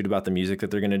attitude about the music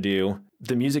that they're going to do.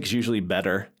 The music is usually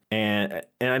better. And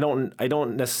I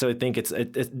don't necessarily think it's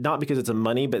not because it's a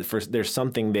money, but there's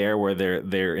something there where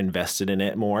they're invested in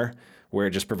it more, where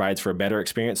it just provides for a better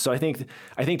experience. So I think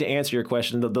to answer your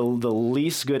question, the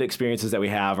least good experiences that we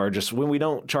have are just when we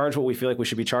don't charge what we feel like we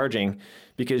should be charging,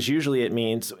 because usually it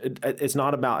means it's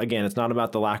not about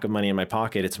the lack of money in my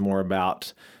pocket. It's more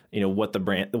about what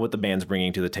the band's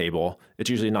bringing to the table. It's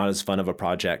usually not as fun of a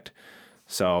project.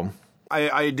 So.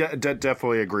 I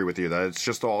definitely agree with you that it's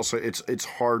just also it's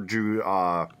hard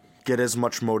to get as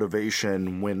much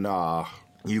motivation when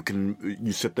you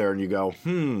sit there and you go,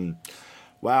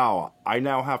 wow, I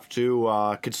now have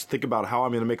to think about how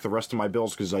I'm going to make the rest of my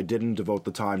bills because I didn't devote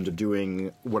the time to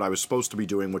doing what I was supposed to be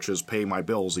doing, which is pay my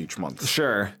bills each month.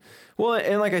 Sure. Well,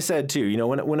 and like I said, too,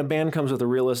 when a band comes with a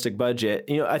realistic budget,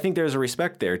 I think there's a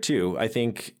respect there, too. I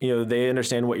think, they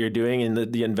understand what you're doing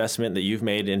and the investment that you've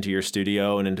made into your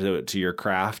studio and into your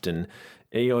craft. And,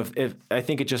 if I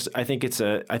think it's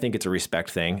a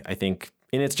respect thing.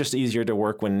 And it's just easier to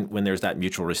work when there's that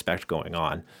mutual respect going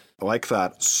on. I like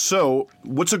that. So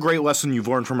what's a great lesson you've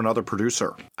learned from another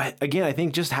producer? I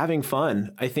think just having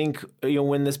fun. I think,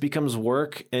 when this becomes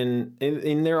work and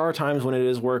there are times when it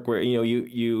is work where,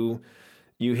 you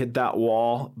hit that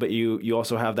wall, but you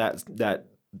also have that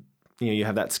you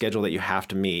have that schedule that you have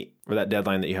to meet or that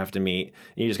deadline that you have to meet.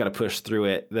 And you just got to push through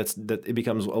it. That it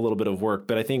becomes a little bit of work.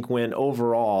 But I think when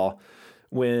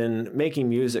making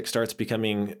music starts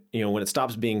becoming, when it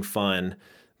stops being fun,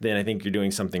 then I think you're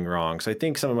doing something wrong. So I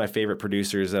think some of my favorite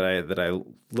producers that I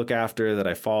look after, that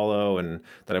I follow, and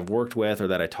that I've worked with or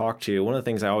that I talk to, one of the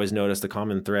things I always notice, the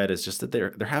common thread is just that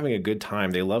they're having a good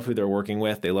time. They love who they're working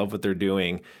with. They love what they're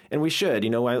doing. And we should.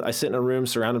 I sit in a room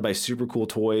surrounded by super cool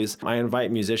toys. I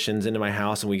invite musicians into my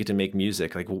house and we get to make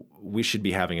music. Like, we should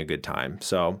be having a good time.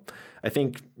 So I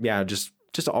think, just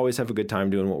to always have a good time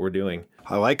doing what we're doing.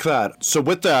 I like that. So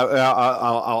with that,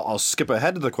 I'll skip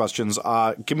ahead to the questions.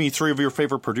 Give me 3 of your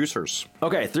favorite producers.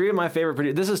 Okay, 3 of my favorite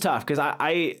producers. This is tough because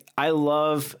I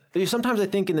love. Sometimes I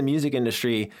think in the music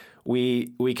industry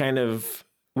we can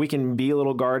be a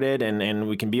little guarded and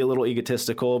we can be a little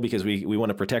egotistical because we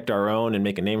want to protect our own and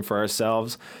make a name for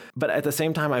ourselves. But at the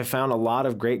same time, I've found a lot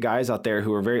of great guys out there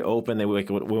who are very open. We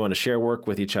want to share work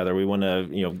with each other. We want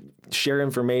to share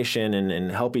information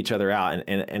and help each other out.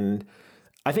 And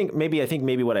I think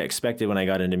maybe what I expected when I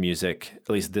got into music, at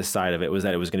least this side of it, was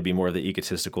that it was going to be more of the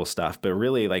egotistical stuff. But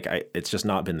really, it's just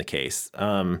not been the case.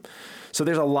 So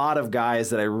there's a lot of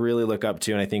guys that I really look up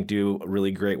to and I think do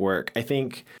really great work. I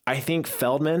think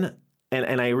Feldman,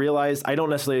 and I realize I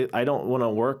don't want to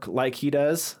work like he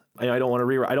does. I don't want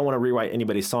to rewrite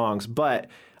anybody's songs, but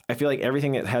I feel like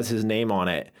everything that has his name on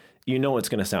it, it's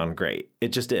going to sound great. It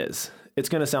just is. It's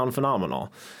going to sound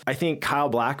phenomenal. I think Kyle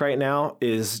Black right now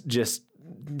is just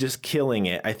killing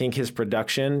it. I think his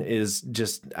production is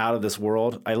just out of this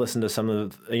world. I listened to some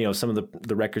of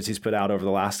the records he's put out over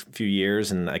the last few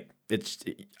years, and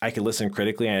I could listen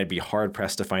critically and I'd be hard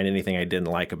pressed to find anything I didn't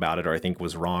like about it or I think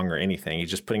was wrong or anything. He's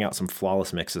just putting out some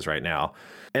flawless mixes right now.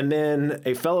 And then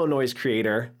a fellow noise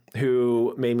creator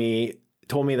who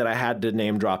told me that I had to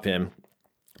name drop him.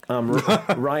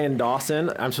 Ryan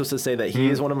Dawson. I'm supposed to say that he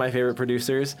is one of my favorite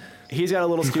producers. He's got a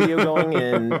little studio going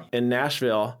in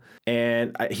Nashville,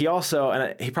 and he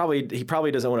probably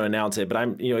doesn't want to announce it,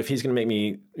 but if he's going to make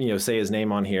me say his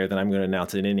name on here, then I'm going to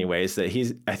announce it anyways. That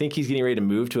I think he's getting ready to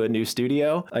move to a new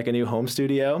studio, like a new home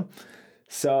studio.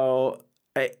 So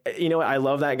I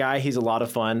love that guy. He's a lot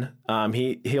of fun.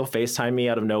 He'll FaceTime me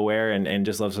out of nowhere and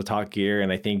just loves to talk gear.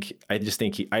 And I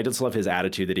just love his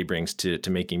attitude that he brings to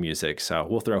making music. So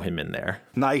we'll throw him in there.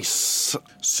 Nice.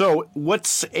 So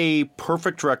what's a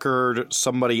perfect record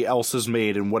somebody else has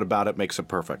made, and what about it makes it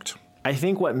perfect? I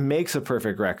think what makes a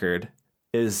perfect record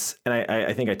is, and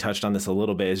I think I touched on this a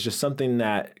little bit, is just something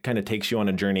that kind of takes you on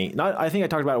a journey. I think I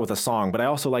talked about it with a song, but I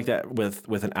also like that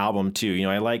with an album too.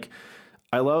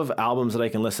 I love albums that I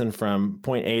can listen from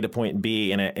point A to point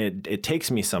B, and it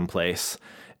takes me someplace.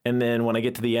 And then when I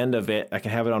get to the end of it, I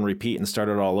can have it on repeat and start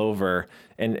it all over.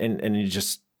 And you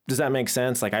just Does that make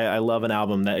sense? Like I love an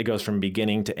album that it goes from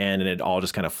beginning to end and it all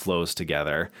just kind of flows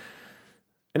together.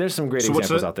 And there's some great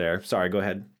examples out there. Sorry, go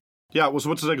ahead. Yeah, what's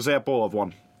an example of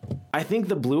one? I think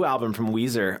the Blue album from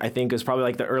Weezer, I think is probably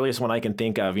like the earliest one I can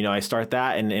think of. You know, I start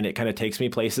that and it kind of takes me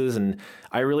places. And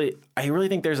I really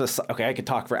think okay, I could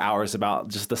talk for hours about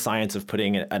just the science of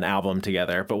putting an album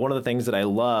together. But one of the things that I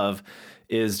love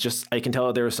is just, I can tell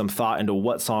that there was some thought into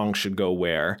what songs should go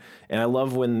where. And I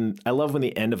love when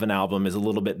the end of an album is a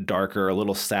little bit darker, a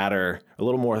little sadder, a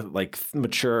little more like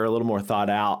mature, a little more thought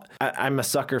out. I'm a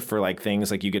sucker for like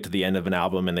things like you get to the end of an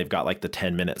album and they've got like the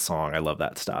 10-minute song. I love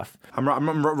that stuff. I'm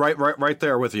right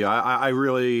there with you.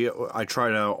 I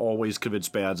try to always convince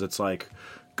bands. It's like,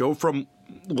 go from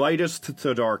lightest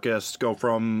to darkest, go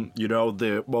from,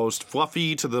 the most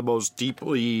fluffy to the most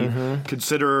deeply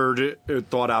considered,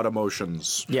 thought out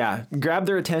emotions. Yeah. Grab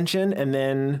their attention and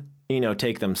then,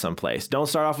 take them someplace. Don't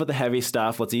start off with the heavy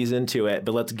stuff. Let's ease into it,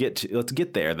 but let's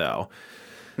get there though.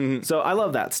 So I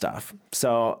love that stuff.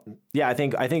 So yeah, I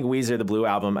think Weezer, the Blue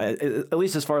album, at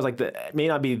least as far as like it may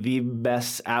not be the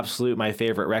best, absolute my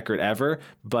favorite record ever,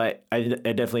 but I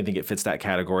definitely think it fits that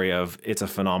category of it's a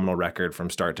phenomenal record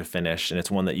from start to finish, and it's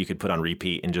one that you could put on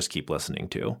repeat and just keep listening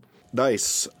to.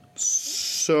 Nice.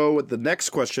 So the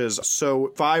next question is,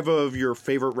 5 of your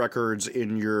favorite records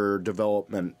in your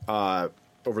development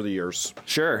over the years.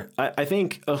 Sure. I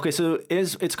think, okay, so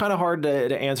it's kind of hard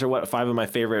to answer what 5 of my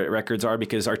favorite records are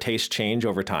because our tastes change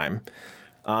over time.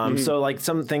 So like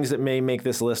some things that may make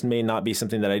this list may not be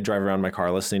something that I drive around my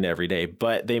car listening to every day,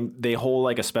 but they hold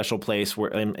like a special place where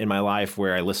in my life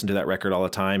where I listen to that record all the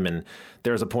time. And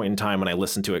there was a point in time when I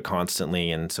listened to it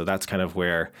constantly. And so that's kind of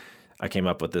where I came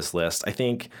up with this list. I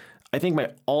think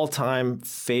my all-time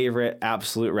favorite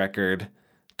absolute record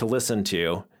to listen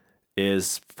to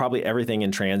is probably Everything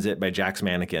in Transit by Jack's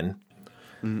Mannequin.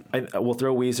 We'll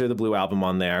throw Weezer, the Blue album,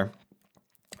 on there.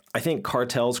 I think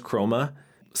Cartel's Chroma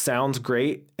sounds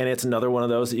great, and it's another one of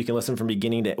those that you can listen from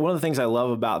beginning to. One of the things I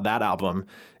love about that album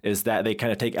is that they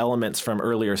kind of take elements from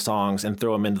earlier songs and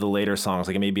throw them into the later songs.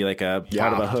 Like it may be like a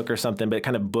part of a hook or something, but it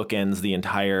kind of bookends the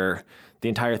entire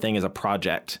thing as a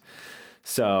project.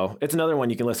 So it's another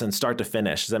one you can listen start to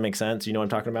finish. Does that make sense? You know what I'm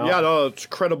talking about? Yeah, no, it's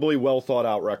incredibly well thought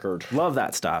out record. Love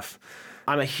that stuff.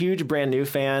 I'm a huge Brand New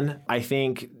fan. I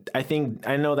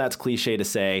know that's cliche to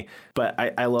say, but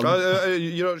I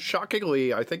love.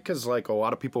 Shockingly, I think because like a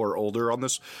lot of people are older on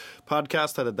this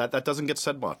podcast, that doesn't get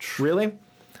said much. Really?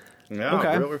 Yeah.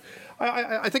 Okay. Really.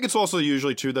 I think it's also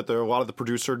usually too that a lot of the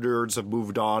producer nerds have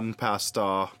moved on past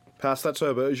that.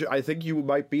 So I think you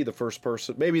might be the first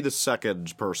person, maybe the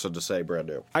second person to say Brand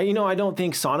New. I don't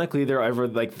think sonically they're ever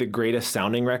like the greatest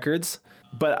sounding records,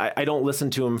 but I don't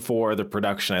listen to them for the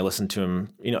production. I listen to them,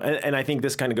 and I think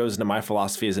this kind of goes into my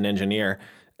philosophy as an engineer,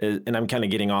 and I'm kind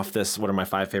of getting off this what are my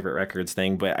 5 favorite records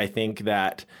thing, but I think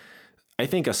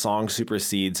a song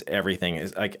supersedes everything.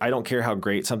 Is like, I don't care how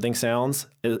great something sounds.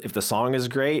 If the song is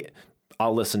great,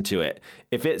 I'll listen to it.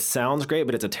 If it sounds great,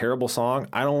 but it's a terrible song,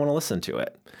 I don't want to listen to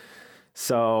it.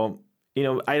 So,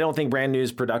 I don't think Brand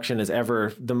New's production is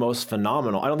ever the most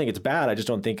phenomenal. I don't think it's bad. I just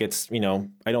don't think it's,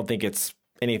 I don't think it's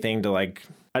anything to like,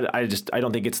 I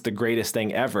don't think it's the greatest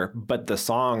thing ever, but the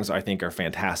songs I think are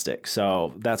fantastic.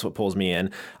 So that's what pulls me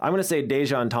in. I'm going to say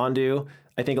Deja Entendu.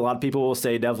 I think a lot of people will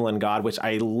say Devil and God, which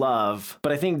I love,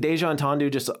 but I think Deja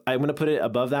Entendu I'm going to put it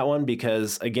above that one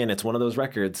because again, it's one of those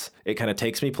records. It kind of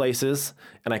takes me places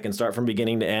and I can start from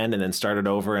beginning to end and then start it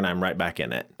over and I'm right back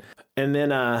in it. And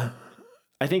then,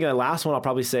 I think the last one I'll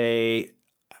probably say,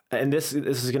 and this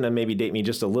is going to maybe date me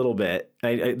just a little bit.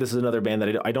 This is another band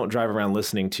that I don't drive around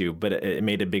listening to, but it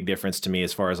made a big difference to me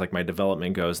as far as like my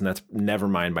development goes, and that's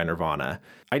Nevermind by Nirvana.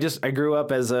 I grew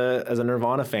up as a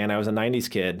Nirvana fan. I was a 90s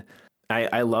kid.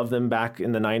 I love them back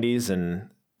in the 90s, and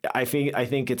I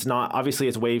think it's not, obviously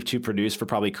it's way too produced for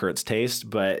probably Kurt's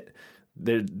taste, but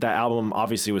that album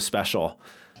obviously was special.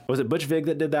 Was it Butch Vig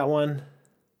that did that one?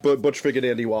 But Butch Vig and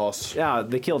Andy Wallace. Yeah,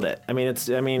 they killed it. It's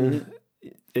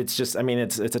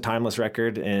a timeless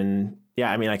record, and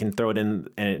yeah, I can throw it in,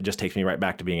 and it just takes me right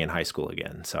back to being in high school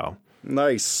again. So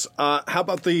nice. How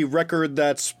about the record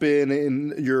that's been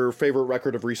in your favorite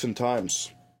record of recent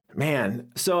times?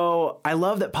 Man, so I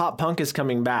love that pop punk is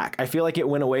coming back. I feel like it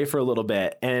went away for a little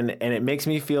bit, and it makes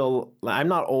me feel, I'm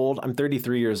not old, I'm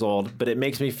 33 years old, but it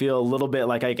makes me feel a little bit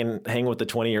like I can hang with the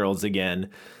 20-year-olds again.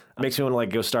 It makes me want to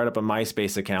like go start up a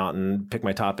MySpace account and pick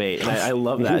my top 8. And I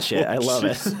love that shit. I love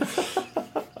it.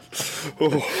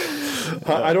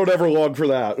 I don't ever long for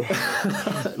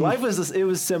that. Life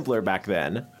was simpler back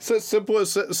then. So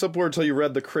simpler until you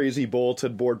read the crazy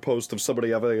bulletin board post of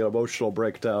somebody having an emotional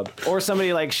breakdown. Or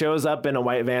somebody like shows up in a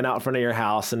white van out in front of your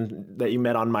house and that you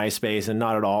met on MySpace, and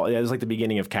not at all. It was like the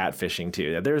beginning of catfishing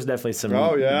too. There's definitely some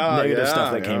negative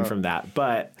stuff that came from that.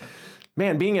 But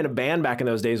man, being in a band back in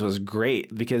those days was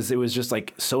great because it was just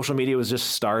like social media was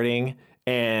just starting.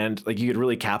 And like you could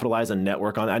really capitalize and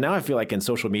network on that. Now I feel like in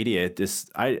social media,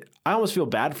 I almost feel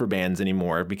bad for bands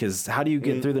anymore because how do you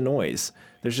get through the noise?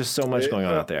 There's just so much going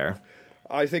on out there.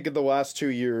 I think in the last 2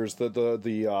 years,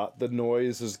 the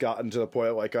noise has gotten to the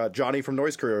point like Johnny from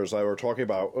Noise Careers I were talking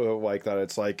about like that.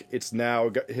 It's like it's now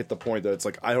hit the point that it's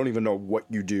like I don't even know what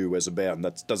you do as a band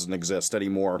that doesn't exist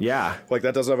anymore. Yeah, like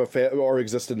that doesn't have a fan or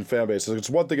existent fan base.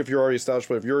 It's one thing if you're already established,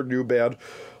 but if you're a new band,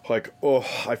 like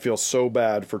I feel so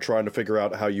bad for trying to figure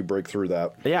out how you break through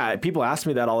that. Yeah, people ask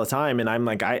me that all the time, and I'm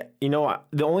like,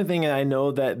 the only thing I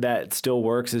know that still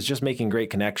works is just making great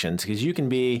connections because you can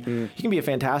be a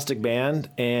fantastic band.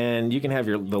 And you can have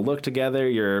the look together,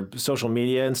 your social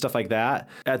media and stuff like that.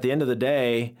 At the end of the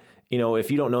day, if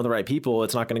you don't know the right people,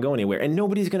 it's not going to go anywhere. And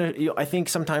nobody's going to, I think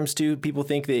sometimes too, people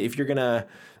think that if you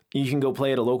can go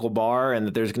play at a local bar and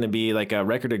that there's going to be like a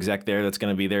record exec there that's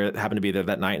going to be there, happen to be there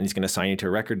that night, and he's going to sign you to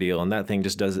a record deal. And that thing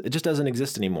just doesn't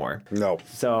exist anymore. No.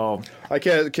 So I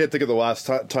can't think of the last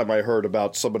time I heard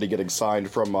about somebody getting signed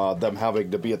from them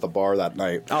having to be at the bar that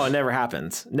night. Oh, it never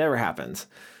happens. Never happens.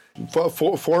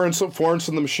 Florence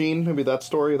and the Machine, maybe that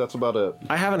story. That's about it.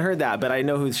 I haven't heard that, but I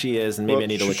know who she is, and maybe I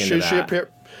need to look into that.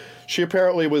 She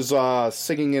apparently was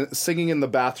singing in the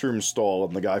bathroom stall,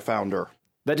 and the guy found her.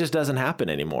 That just doesn't happen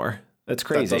anymore. That's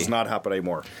crazy. That does not happen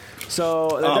anymore.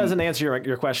 So that doesn't answer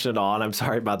your question at all, and I'm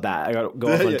sorry about that. I got to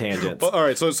go off on tangents. Well, all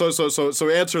right, so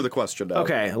answer the question now.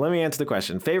 Okay, let me answer the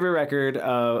question. Favorite record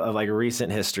of like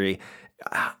recent history.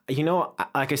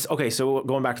 So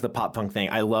going back to the pop punk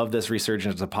thing, I love this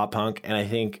resurgence of pop punk, and I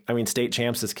think, State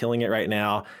Champs is killing it right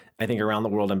now. I think Around the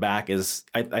World and Back is,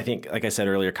 I think, like I said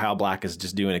earlier, Kyle Black is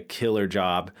just doing a killer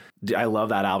job. I love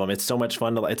that album. It's so much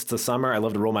fun. It's the summer. I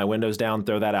love to roll my windows down,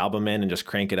 throw that album in, and just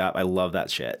crank it up. I love that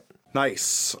shit.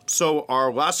 Nice. So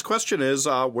our last question is,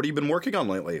 what have you been working on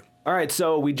lately? All right,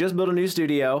 so we just built a new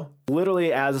studio.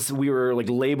 Literally, as we were like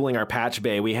labeling our patch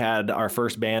bay, we had our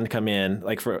first band come in,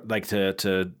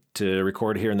 to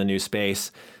record here in the new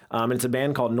space. And it's a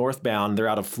band called Northbound. They're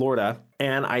out of Florida,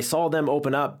 and I saw them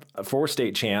open up for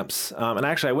State Champs. And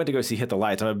actually, I went to go see Hit the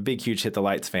Lights. I'm a big, huge Hit the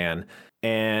Lights fan,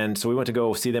 and so we went to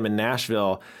go see them in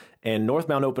Nashville. And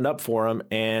Northbound opened up for them,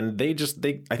 and I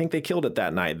think they killed it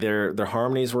that night. Their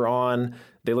harmonies were on.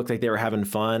 They looked like they were having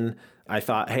fun. I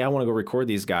thought, hey, I want to go record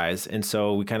these guys. And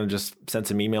so we kind of just sent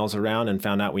some emails around and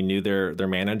found out we knew their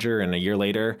manager. And a year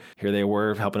later, here they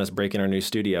were helping us break in our new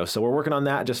studio. So we're working on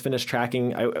that, just finished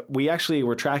tracking. We actually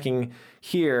were tracking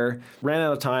here, ran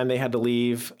out of time. They had to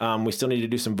leave. We still need to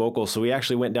do some vocals. So we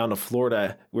actually went down to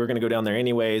Florida. We were going to go down there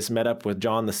anyways, met up with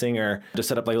John, the singer, just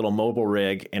set up like a little mobile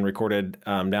rig and recorded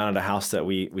down at a house that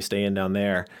we stay in down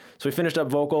there. So we finished up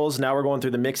vocals. Now we're going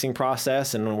through the mixing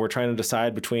process, and we're trying to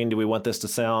decide between, do we want this to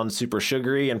sound super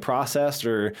sugary and processed,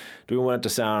 or do we want it to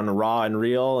sound raw and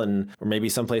real, or maybe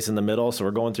someplace in the middle? So we're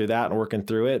going through that and working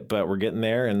through it, but we're getting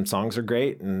there, and songs are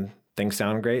great and things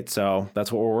sound great. So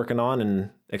that's what we're working on, and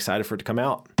excited for it to come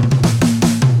out.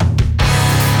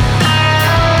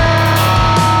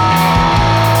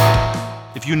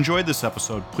 If you enjoyed this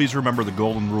episode, please remember the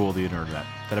golden rule of the internet,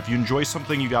 that if you enjoy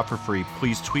something you got for free,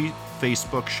 please tweet,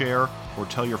 Facebook, share, or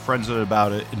tell your friends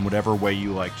about it in whatever way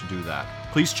you like to do that.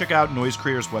 Please check out Noise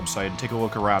Creators' website and take a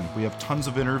look around. We have tons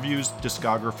of interviews,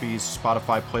 discographies,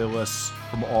 Spotify playlists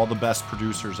from all the best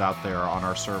producers out there on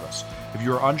our service. If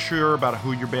you're unsure about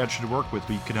who your band should work with,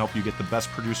 we can help you get the best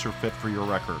producer fit for your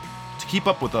record. To keep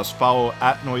up with us, follow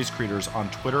 @NoiseCreators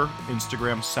on Twitter,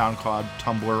 Instagram, SoundCloud,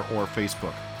 Tumblr, or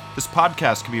Facebook. This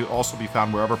podcast can also be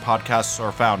found wherever podcasts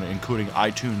are found, including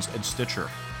iTunes and Stitcher.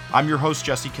 I'm your host,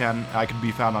 Jesse Cannon. I can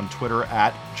be found on Twitter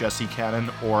 @JesseCannon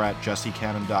or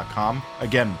 @JesseCannon.com.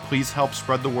 Again, please help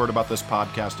spread the word about this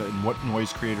podcast and what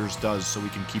Noise Creators does so we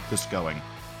can keep this going.